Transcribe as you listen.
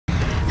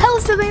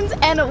siblings,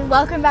 and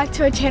welcome back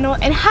to our channel,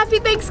 and happy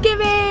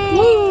Thanksgiving!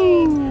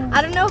 Woo!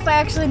 I don't know if I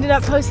actually ended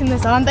up posting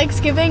this on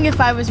Thanksgiving. If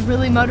I was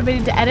really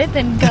motivated to edit,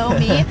 then go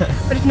me.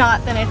 But if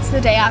not, then it's the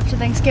day after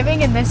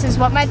Thanksgiving, and this is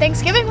what my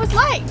Thanksgiving was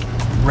like.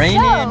 Rainy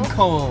and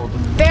cold.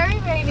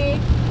 Very rainy,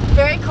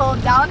 very cold.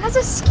 Dallin has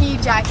a ski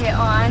jacket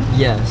on.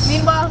 Yes.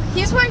 Meanwhile,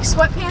 he's wearing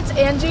sweatpants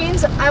and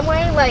jeans. I'm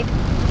wearing like,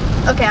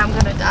 okay, I'm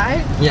gonna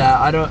die.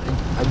 Yeah, I don't,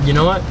 you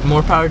know what?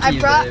 More power to you,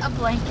 I brought babe. a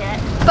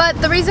blanket.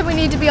 But the reason we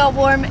need to be all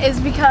warm is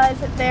because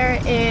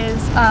there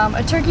is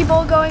a turkey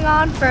bowl going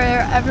on for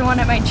everyone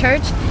at my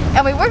church.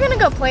 And we were gonna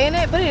go play in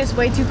it, but it is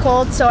way too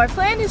cold. So our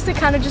plan is to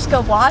kind of just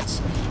go watch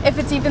if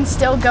it's even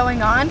still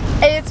going on.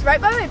 It's right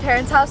by my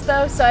parents' house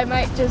though, so I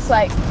might just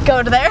like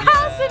go to their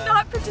house and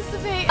not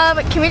participate.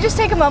 Can we just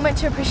take a moment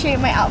to appreciate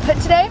my outfit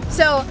today?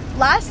 So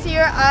last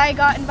year I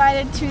got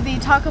invited to the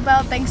Taco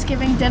Bell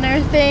Thanksgiving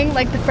dinner thing,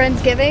 like the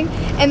Friendsgiving,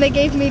 and they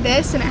gave me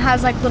this and it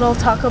has like little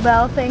Taco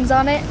Bell things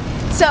on it.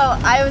 So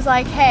I was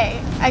like,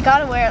 hey, I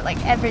gotta wear it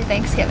like every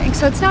Thanksgiving,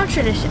 so it's now a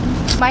tradition.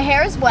 My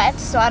hair is wet,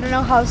 so I don't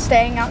know how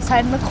staying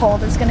outside in the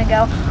cold is gonna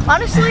go.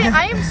 Honestly,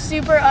 I am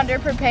super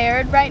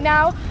underprepared right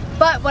now,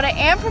 but what I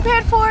am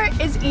prepared for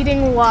is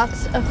eating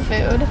lots of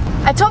food.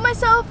 I told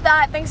myself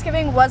that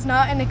Thanksgiving was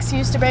not an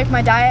excuse to break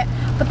my diet,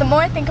 but the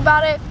more I think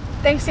about it,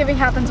 Thanksgiving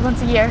happens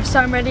once a year, so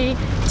I'm ready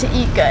to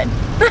eat good.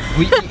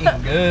 We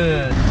eating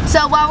good.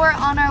 So while we're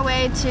on our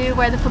way to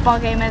where the football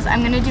game is,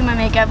 I'm gonna do my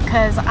makeup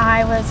because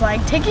I was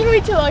like taking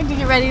me too long to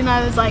get ready, and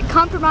I was like,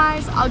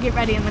 compromise, I'll get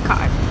ready in the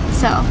car.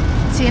 So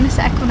see you in a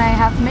sec when I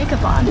have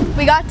makeup on.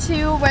 We got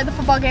to where the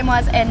football game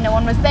was and no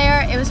one was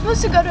there. It was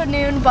supposed to go to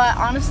noon, but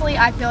honestly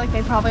I feel like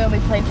they probably only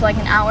played for like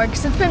an hour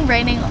because it's been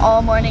raining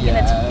all morning and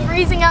it's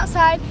freezing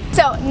outside.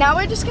 So now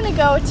we're just gonna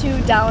go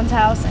to Dallin's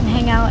house and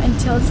hang out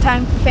until it's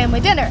time for family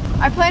dinner.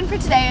 Our plan for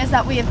today is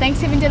that we have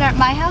Thanksgiving dinner at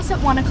my house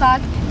at 1 o'clock,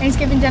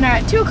 Thanksgiving dinner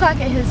at 2 o'clock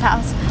at his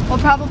house. We'll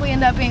probably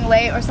end up being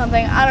late or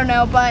something, I don't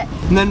know, but...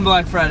 And then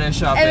Black Friday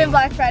shopping. And then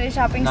Black Friday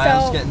shopping,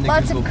 Niall's so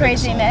lots of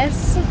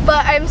craziness.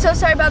 But I'm so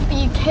sorry about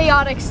the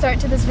chaotic start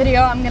to this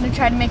video. I'm gonna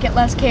try to make it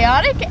less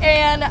chaotic,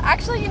 and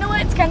actually, you know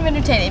what? It's kind of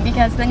entertaining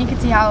because then you can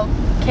see how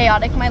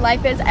chaotic my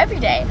life is every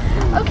day.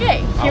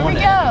 Okay, here we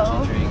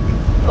go.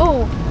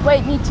 Oh,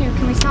 wait, me too.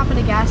 Can we stop at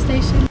a gas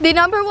station? The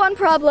 #1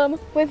 problem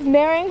with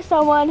marrying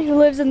someone who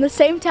lives in the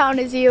same town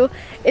as you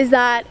is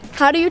that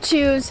how do you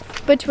choose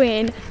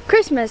between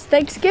Christmas,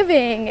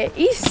 Thanksgiving,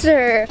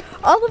 Easter,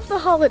 all of the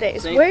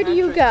holidays? Where do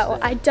you go?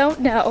 I don't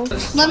know.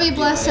 Let me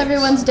bless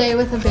everyone's day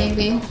with a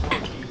baby.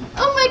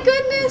 Oh my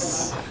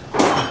goodness!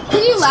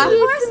 Can you laugh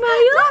for us?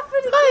 Laugh for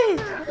the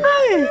camera.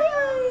 Hi.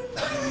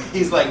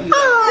 He's like,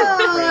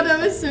 oh, that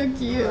was so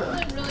cute.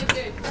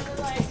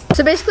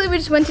 So basically we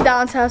just went to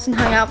Dallin's house and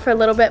hung out for a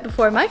little bit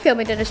before my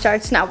family dinner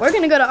starts. Now we're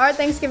gonna go to our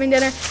Thanksgiving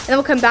dinner and then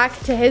we'll come back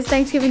to his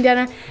Thanksgiving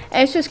dinner,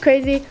 and it's just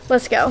crazy.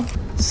 Let's go.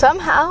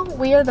 Somehow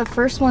we are the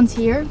first ones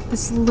here.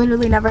 This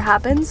literally never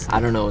happens.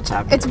 I don't know what's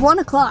happening. It's 1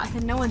 o'clock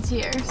and no one's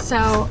here,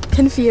 so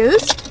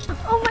confused.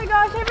 Oh my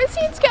gosh, I haven't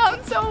seen Scout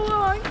in so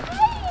long.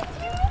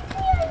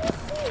 Hi,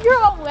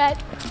 you're all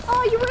wet.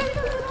 Oh, you're wearing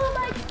a little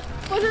like,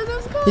 what are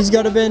those called? He's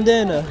got a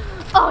bandana.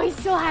 Oh, he's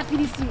so happy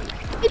to see me.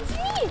 It's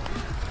me.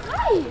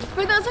 Hi.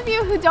 For those of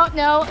you who don't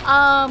know,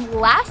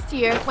 last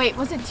year, wait,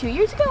 was it 2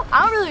 years ago?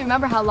 I don't really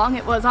remember how long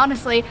it was,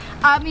 honestly.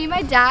 Me and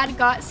my dad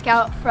got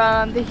Scout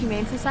from the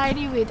Humane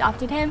Society. We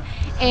adopted him,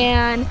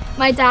 and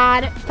my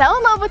dad fell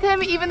in love with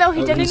him even though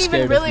he didn't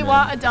even really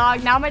want a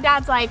dog. Now my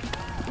dad's like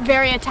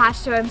very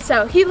attached to him,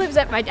 so he lives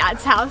at my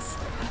dad's house.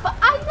 But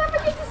I never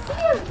get to see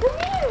him. Come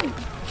here.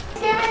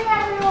 Thanksgiving,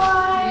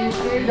 everyone.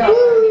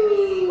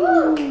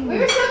 We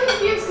were so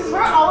confused because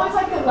we're always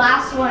like the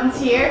last ones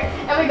here,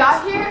 and we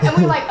got here and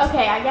we were like,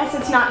 okay, I guess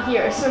it's not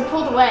here, so we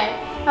pulled away.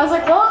 I was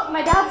like, well,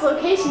 my dad's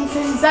location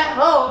says he's at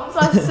home, so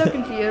I was so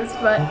confused,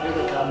 but...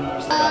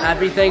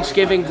 Happy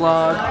Thanksgiving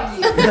vlog.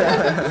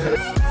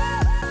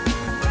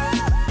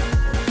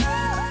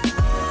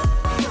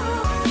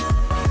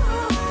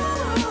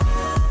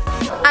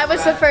 I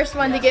was the first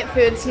one to get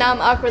food, so now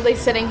I'm awkwardly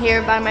sitting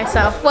here by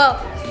myself. Well,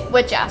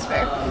 with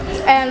Jasper.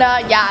 And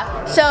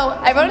yeah, so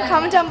I wrote a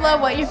comment down below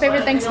what your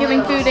favorite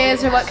Thanksgiving food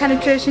is or what kind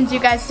of traditions you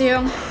guys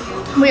do.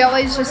 We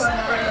always just,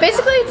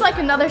 basically it's like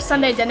another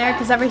Sunday dinner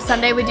because every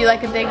Sunday we do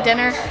like a big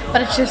dinner,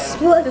 but it's just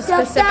the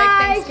specific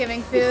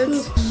Thanksgiving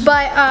foods.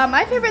 But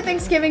my favorite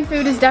Thanksgiving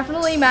food is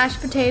definitely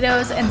mashed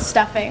potatoes and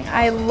stuffing.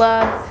 I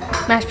love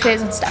mashed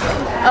potatoes and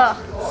stuffing. Ugh.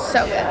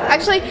 So good.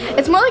 Actually,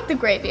 it's more like the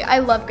gravy. I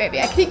love gravy.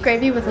 I could eat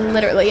gravy with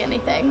literally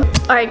anything.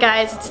 All right,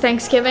 guys, it's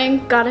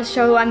Thanksgiving. Gotta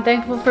show I'm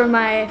thankful for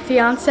my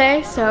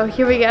fiance, so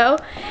here we go.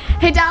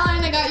 Hey,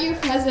 Dallin, I got you a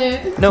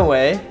present. No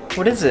way.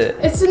 What is it?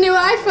 It's the new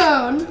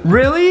iPhone.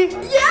 Really?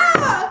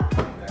 Yeah!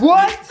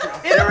 What?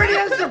 It already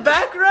has the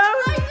background?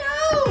 I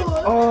know!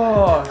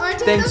 Oh, Aren't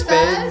you thanks, the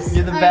best? babe.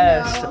 You're the I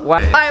best. know. Wow.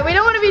 Alright, we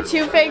don't want to be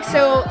too fake,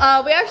 so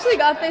we actually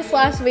got this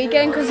last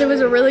weekend because it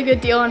was a really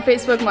good deal on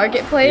Facebook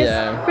Marketplace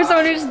for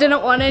someone who just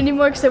didn't want it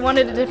anymore because they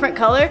wanted a different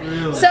color.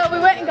 So we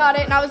went and got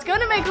it, and I was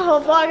going to make a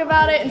whole vlog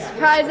about it and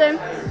surprise him,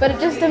 but it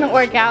just didn't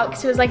work out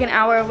because it was like an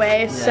hour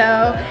away. So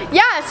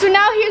yeah, so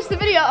now here's the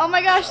video. Oh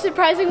my gosh,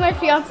 surprising my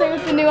fiance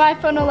with the new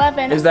iPhone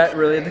 11. Is that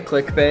really the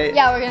clickbait?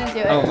 Yeah, we're gonna do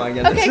it. Oh my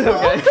goodness. Okay, cool.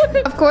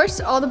 Okay. Of course,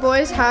 all the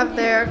boys have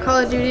their Call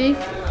of Duty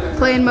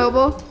playing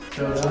mobile.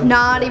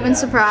 Not even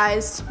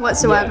surprised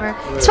whatsoever.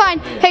 It's fine.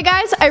 Hey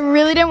guys, I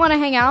really didn't want to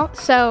hang out,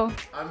 so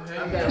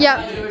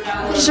yeah,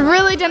 just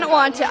really didn't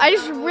want to. I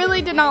just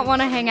really did not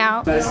want to hang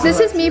out. This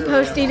is me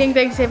post-eating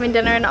Thanksgiving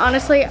dinner, and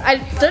honestly, I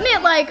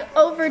didn't like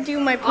overdo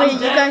my plate. You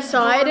guys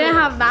saw I didn't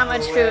have that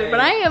much food,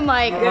 but I am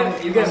like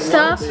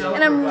stuffed,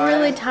 and I'm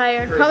really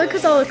tired. Probably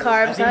because all the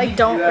carbs. I like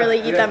don't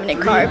really eat that many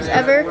carbs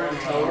ever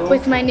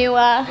with my new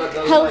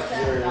health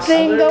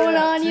thing going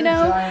on, you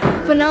know.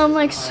 But now I'm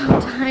like so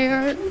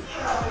tired.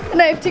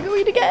 And I have to go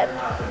eat again.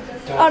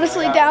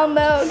 Honestly, down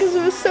though, because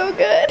it was so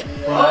good.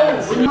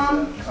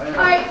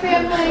 Alright,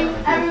 family,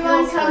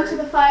 everyone come to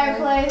the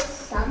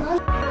fireplace.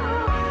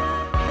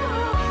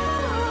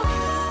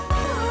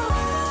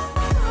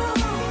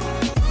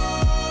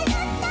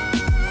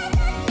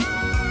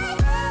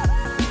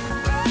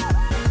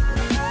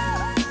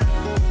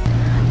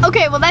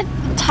 Okay, well that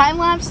time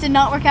lapse did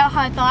not work out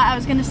how I thought. I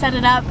was gonna set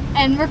it up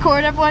and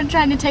record everyone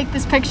trying to take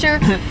this picture.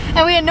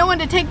 And we had no one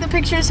to take the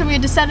picture, so we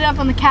had to set it up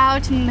on the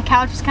couch, and the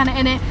couch was kind of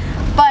in it.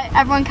 But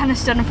everyone kind of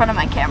stood in front of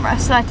my camera,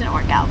 so that didn't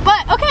work out.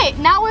 But okay,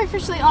 now we're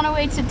officially on our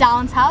way to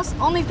Dallin's house.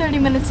 Only 30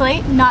 minutes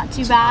late, not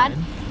too bad.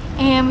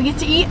 And we get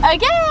to eat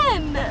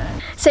again.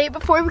 Say it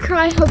before we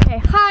cry.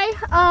 Okay, hi.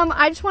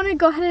 I just wanted to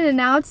go ahead and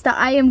announce that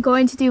I am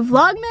going to do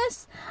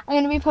Vlogmas. I'm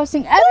going to be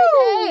posting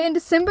every day in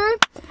December.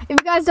 If you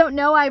guys don't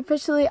know, I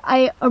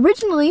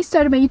originally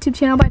started my YouTube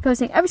channel by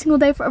posting every single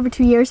day for over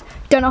 2 years.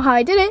 Don't know how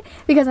I did it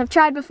because I've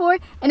tried before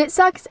and it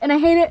sucks and I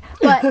hate it.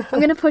 But I'm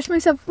going to push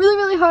myself really,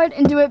 really hard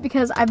and do it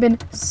because I've been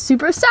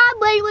super sad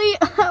lately.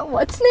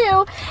 What's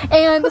new?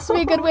 And this will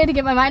be a good way to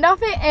get my mind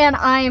off it. And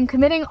I am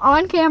committing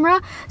on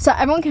camera so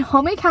everyone can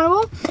hold me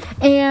accountable.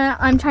 And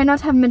I'm trying not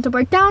to have a mental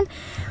breakdown.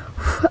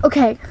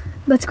 Okay.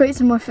 Let's go eat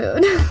some more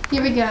food.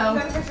 Here we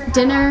go.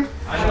 Dinner,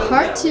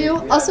 part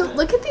 2. Also,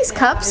 look at these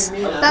cups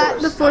that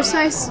the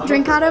Forsyths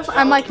drink out of.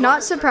 I'm like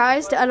not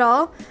surprised at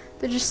all.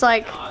 They're just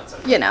like,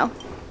 you know,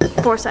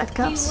 Forsyth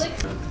cups.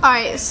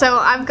 Alright, so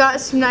I've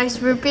got some nice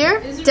root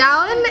beer.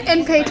 Dallin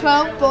and Pay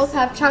 12 both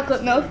have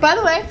chocolate milk. By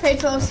the way, Pay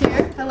 12's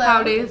here. Hello.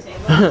 Howdy.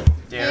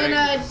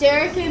 And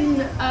Derek and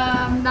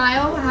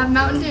Niall have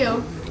Mountain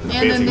Dew.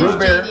 And then there's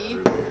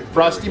JD.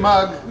 Frosty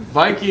mug.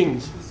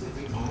 Vikings.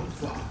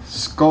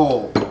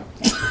 Skull.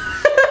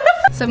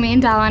 So me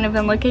and Dallin have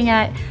been looking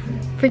at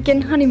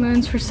freaking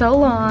honeymoons for so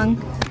long.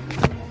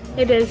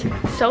 It is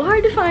so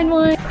hard to find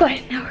one,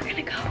 but now we're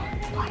gonna go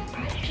Black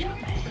Friday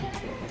shopping.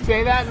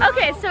 Say that.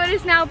 Okay, so it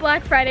is now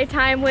Black Friday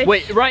time, which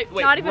Wait,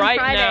 not even right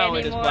Friday now anymore.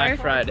 it is Black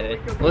Friday.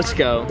 Let's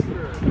go.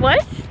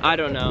 What? I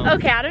don't know.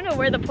 Okay, I don't know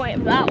where the point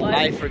of that was.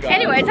 I forgot.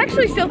 Anyway, it's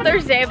actually still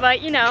Thursday,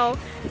 but you know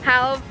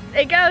how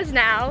it goes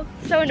now.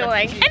 So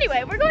annoying.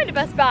 Anyway, we're going to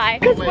Best Buy.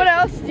 Because what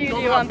else do you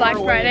do on Black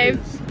Friday?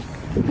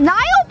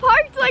 Niall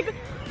parked like,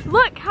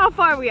 look how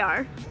far we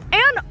are.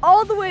 And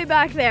all the way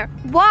back there.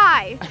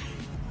 Why?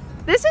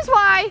 This is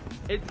why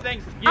It's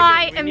Thanksgiving.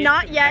 I am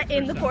not yet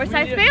in the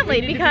Forsyth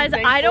family because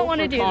I don't want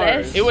to do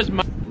this. It was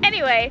my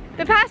Anyway,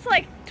 the past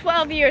like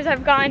 12 years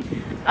I've gone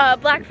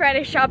Black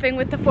Friday shopping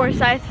with the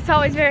Forsyths. It's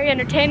always very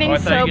entertaining,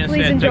 so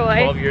please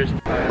enjoy.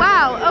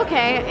 Wow,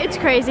 okay, it's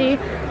crazy.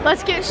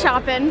 Let's get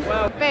shopping.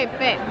 Babe,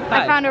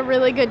 I found a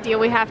really good deal.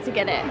 We have to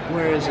get it.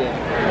 Where is it?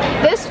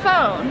 This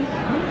phone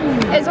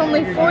is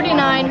only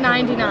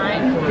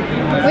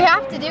 $49.99. We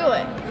have to do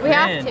it. We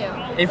have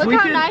to. Look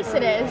how nice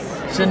it is.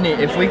 Sydney,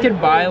 if we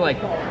could buy like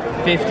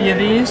 50 of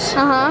these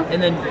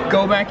and then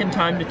go back in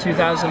time to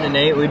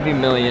 2008, we'd be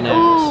millionaires.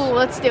 Ooh,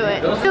 let's do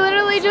it. We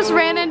literally just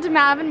ran into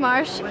Mav and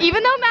Marsh,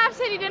 even though Mav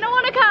said he didn't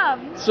want to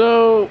come.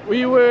 So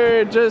we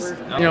were just,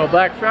 you know,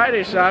 Black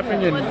Friday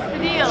shopping, and What's the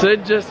deal?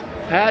 Sid just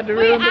had to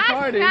ruin the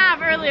party. We asked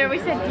Mav earlier, we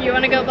said, do you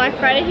want to go Black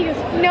Friday? He goes,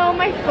 no,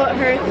 my foot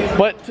hurts.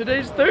 But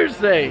today's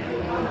Thursday.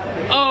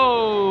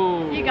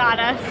 Oh! You got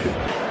us.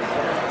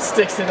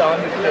 Sticks it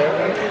on the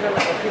camera.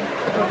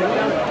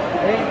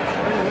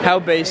 How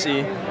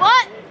bassy.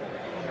 What?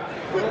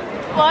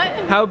 What?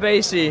 How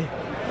bassy.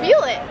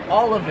 Feel it.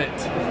 All of it.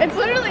 It's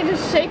literally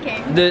just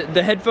shaking.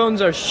 The headphones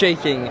are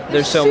shaking.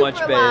 There's so much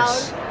super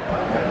bass.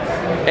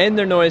 And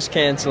they're noise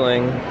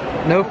canceling.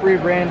 No free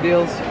brand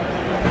deals.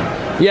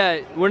 Yeah,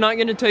 we're not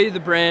gonna tell you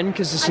the brand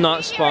because it's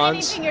not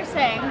sponsored. sponsored. Anything you're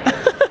saying.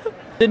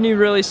 Sydney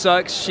really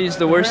sucks. She's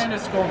the worst Brand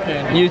is Skull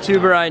Candy.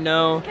 YouTuber I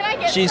know. Can I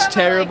get She's some?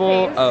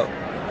 terrible.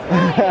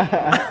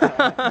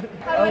 I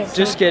like these.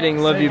 Just kidding.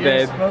 Love you, You're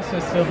babe. supposed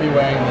to still be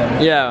wearing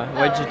them. Yeah,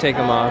 why'd you take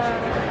them off?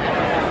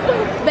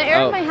 Babe, The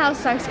air in my house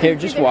sucks. Here,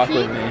 just walk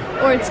with me.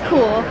 Or it's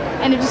cool,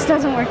 and it just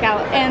doesn't work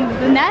out. And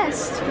the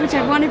Nest, which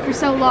I've wanted for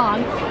so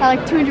long, are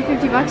like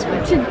 250 bucks,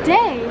 but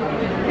today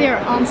they're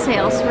on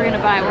sale, so we're gonna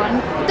buy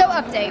one. So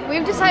update,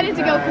 we've decided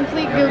to go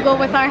complete Google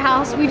with our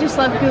house. We just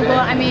love Google.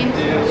 I mean,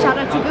 shout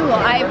out to Google.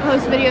 I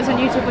post videos on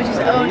YouTube, which is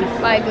owned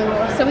by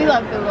Google, so we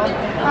love Google.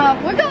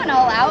 We're going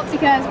all out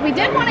because we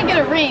did want to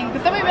get a ring,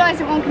 but then we realized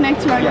it won't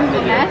connect to our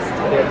Google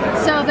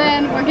Nest. So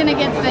then we're gonna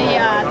get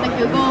the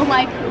Google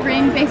like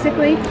ring,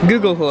 basically.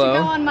 Google Hello. To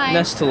go on my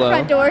Nest Hello.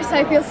 front door, so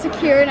I feel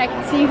secure and I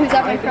can see who's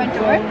at my front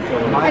door.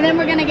 And then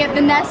we're gonna get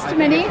the Nest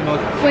Mini,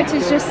 which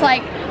is just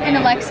like an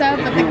Alexa,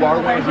 but the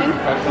Google version.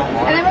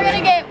 And then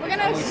we're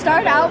gonna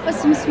start out with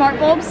some smart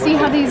bulbs, see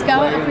how these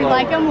go. If we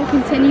like them, we'll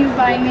continue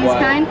buying these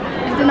kind.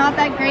 If they're not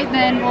that great,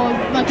 then we'll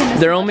look into.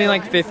 They're only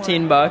like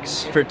 15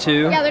 bucks for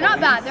 2. Yeah, they're not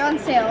bad. They're on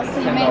sale, so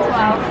you may as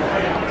well.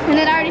 And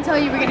then I already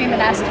told you we're getting the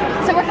Nest.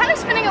 So we're kind of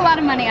spending a lot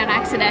of money on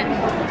accident.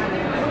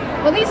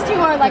 Well, these 2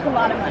 are like a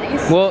lot of money.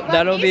 Well,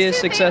 that'll be a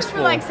successful.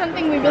 Were like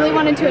something we really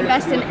wanted to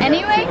invest in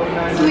anyway,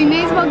 so we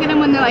may as well get them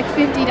when they're like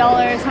 $50,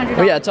 $100.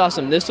 Oh yeah, it's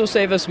awesome. This will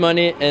save us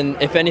money,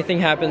 and if anything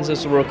happens,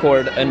 this will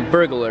record a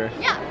burglar.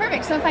 Yeah,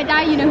 perfect. So if I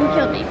die, you know who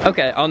killed me.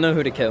 Okay, I'll know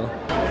who to kill.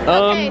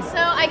 Okay, so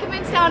I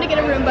convinced Alan to get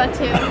a Roomba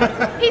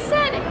too. He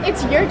said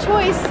it's your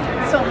choice.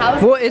 So how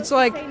is Well, it it's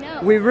like say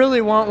no? we really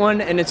want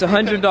one, and it's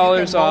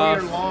 $100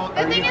 off.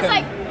 The thing is,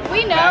 like,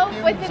 we know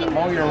within.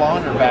 Mow your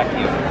lawn or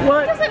vacuum.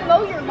 It doesn't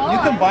mow your lawn. You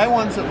can buy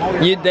ones that mow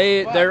your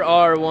lawn. There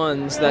are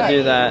ones that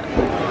do that.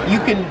 You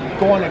can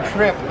go on a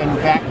trip and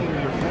vacuum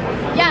your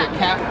floor. Yeah. The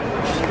cat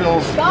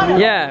spills.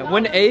 Yeah,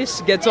 when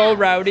Ace gets all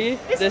rowdy,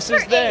 this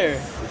is for there.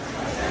 Ace.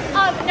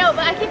 No,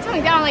 but I keep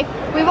telling down, like,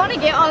 we want to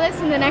get all this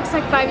in the next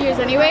like 5 years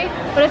anyway,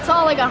 but it's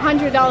all like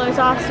 $100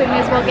 off, so we may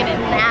as well get it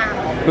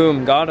now.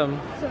 Boom, got him.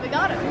 So we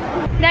got him.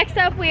 Next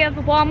up, we have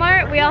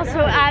Walmart. We also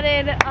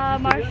added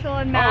Marshall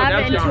and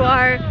Mav into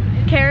our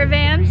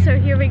caravan, so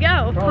here we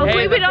go.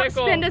 Hopefully we don't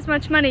spend as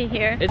much money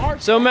here.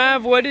 So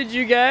Mav, what did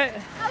you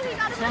get? Oh, we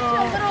got a bunch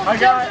of little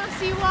JoJo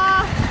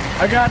Siwa.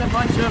 I got a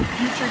bunch of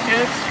future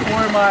gifts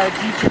for my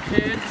future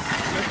kids.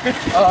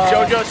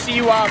 JoJo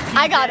Siwa.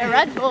 I got a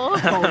Red Bull.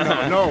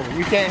 Oh, no,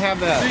 you can't have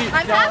that.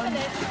 I'm having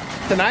it.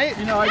 Tonight?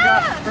 You know, I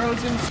got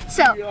frozen.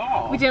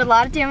 So, we did a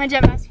lot of damage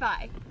at Best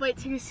Buy. Wait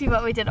till you see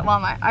what we did at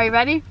Walmart. Are you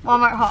ready?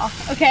 Walmart haul.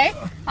 Okay?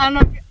 I don't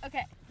know if you're,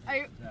 okay.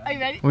 Are you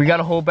ready? We got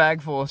a whole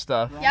bag full of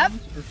stuff. Yep.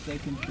 For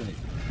Steak and Shake.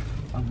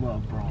 I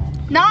love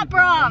Brahms. Not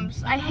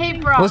Brahms. I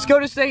hate Brahms. Let's go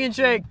to Steak and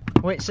Shake.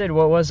 Wait, Sid,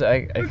 what was it?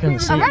 I couldn't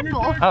see. A Red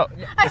Bull. Oh.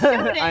 I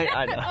showed it.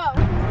 I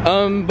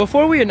know.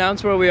 Before we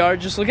announce where we are,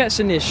 just look at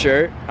Sydney's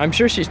shirt. I'm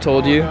sure she's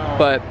told you,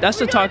 but that's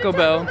the Taco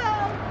Bell.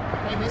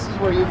 Hey, this is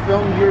where you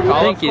filmed your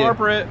Thank you.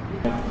 corporate.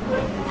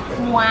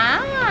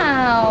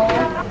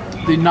 Wow.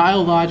 The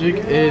Nile logic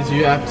is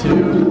you have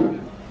to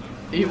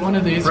eat one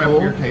of these Prep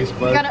whole, your taste You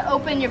buds. gotta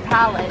open your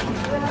palate.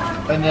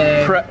 And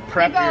then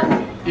prep your,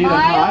 You go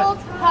mild,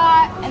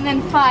 hot, and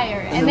then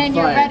fire, and then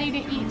you're fire. ready to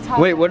eat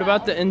Taco Wait, what Bell.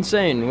 about the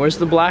insane? Where's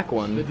the black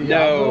one?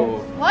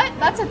 No. What?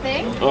 That's a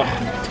thing?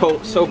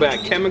 So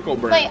bad. Chemical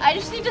burn. Wait, I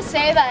just need to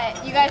say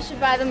that you guys should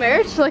buy the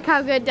merch. Look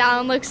how good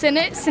Dallin looks in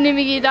it.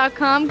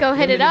 sydmcgee.com. Go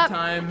hit it Limited up.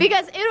 time.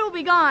 Because it'll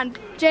be gone.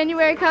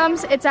 January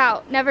comes, it's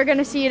out. Never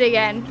gonna see it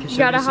again. You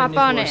gotta hop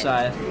on it.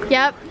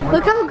 Yep.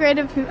 Look how great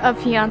of a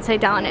fiance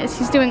Dallin is.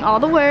 He's doing all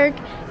the work,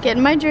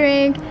 getting my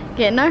drink,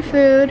 getting our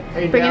food,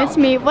 bringing it to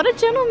me. What a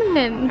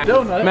gentleman.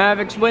 donut. Mav,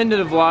 explain to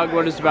the vlog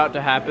what is about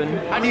to happen.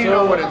 How do you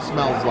know what it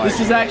smells like?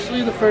 This is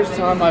actually the first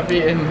time I've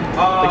eaten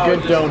a good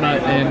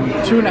donut in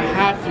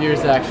 2.5 years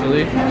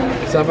actually.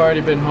 So I've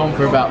already been home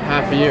for about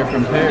half a year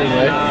from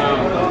Paraguay.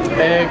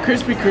 And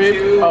Krispy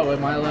Kreme, oh,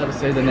 am I allowed to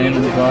say the name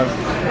of the vlog?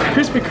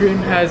 Krispy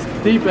Kreme has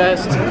the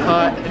best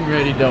hot and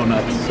ready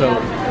donuts. So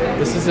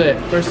this is it,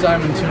 first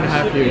time in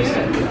 2.5 years.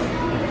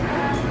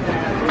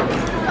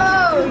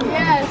 Oh,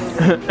 yes.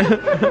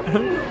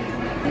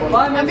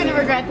 I'm gonna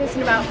regret this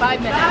in about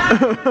 5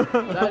 minutes.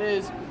 That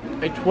is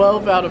a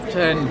 12 out of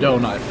 10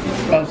 donut.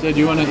 Oh, so do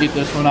you want to eat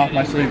this one off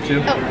my sleeve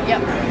too? Oh,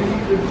 yep.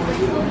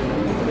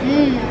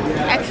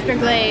 Extra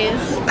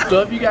glaze.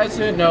 So if you guys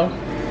didn't know,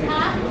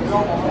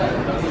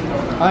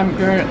 I'm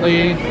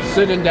currently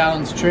sitting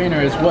down's trainer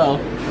as well.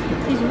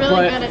 He's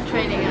really good at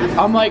training us.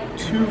 I'm like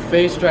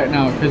two-faced right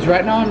now, because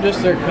right now I'm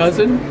just their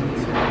cousin.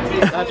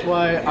 That's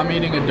why I'm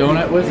eating a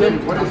donut with him.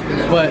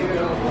 But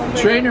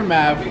Trainer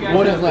Mav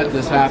wouldn't let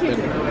this happen.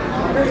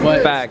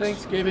 But Facts. it's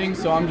Thanksgiving,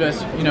 so I'm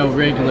just, you know,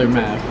 regular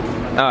Mav.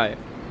 Alright.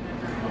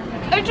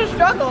 It's a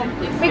struggle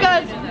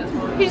because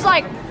he's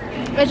like,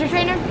 as your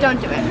trainer, don't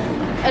do it.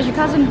 As your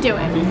cousin, do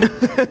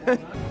it.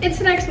 It's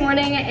the next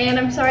morning, and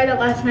I'm sorry that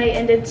last night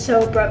ended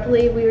so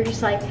abruptly. We were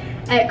just like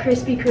at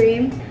Krispy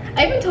Kreme.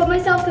 I even told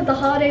myself that the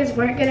holidays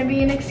weren't gonna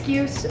be an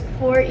excuse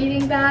for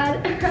eating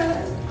bad.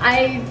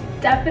 I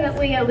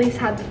definitely at least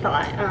had the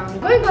thought.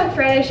 Going Black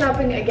Friday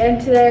shopping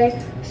again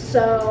today,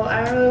 so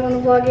I don't really want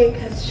to vlog it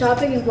because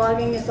shopping and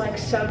vlogging is like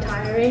so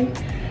tiring.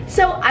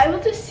 So I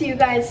will just see you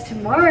guys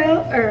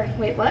tomorrow, or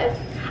wait, what?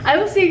 I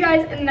will see you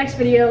guys in the next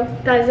video.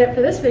 That is it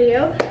for this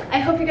video. I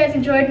hope you guys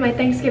enjoyed my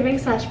Thanksgiving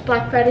 /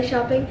 Black Friday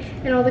shopping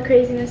and all the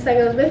craziness that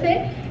goes with it.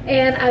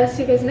 And I will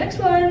see you guys in the next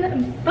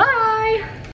one. Bye!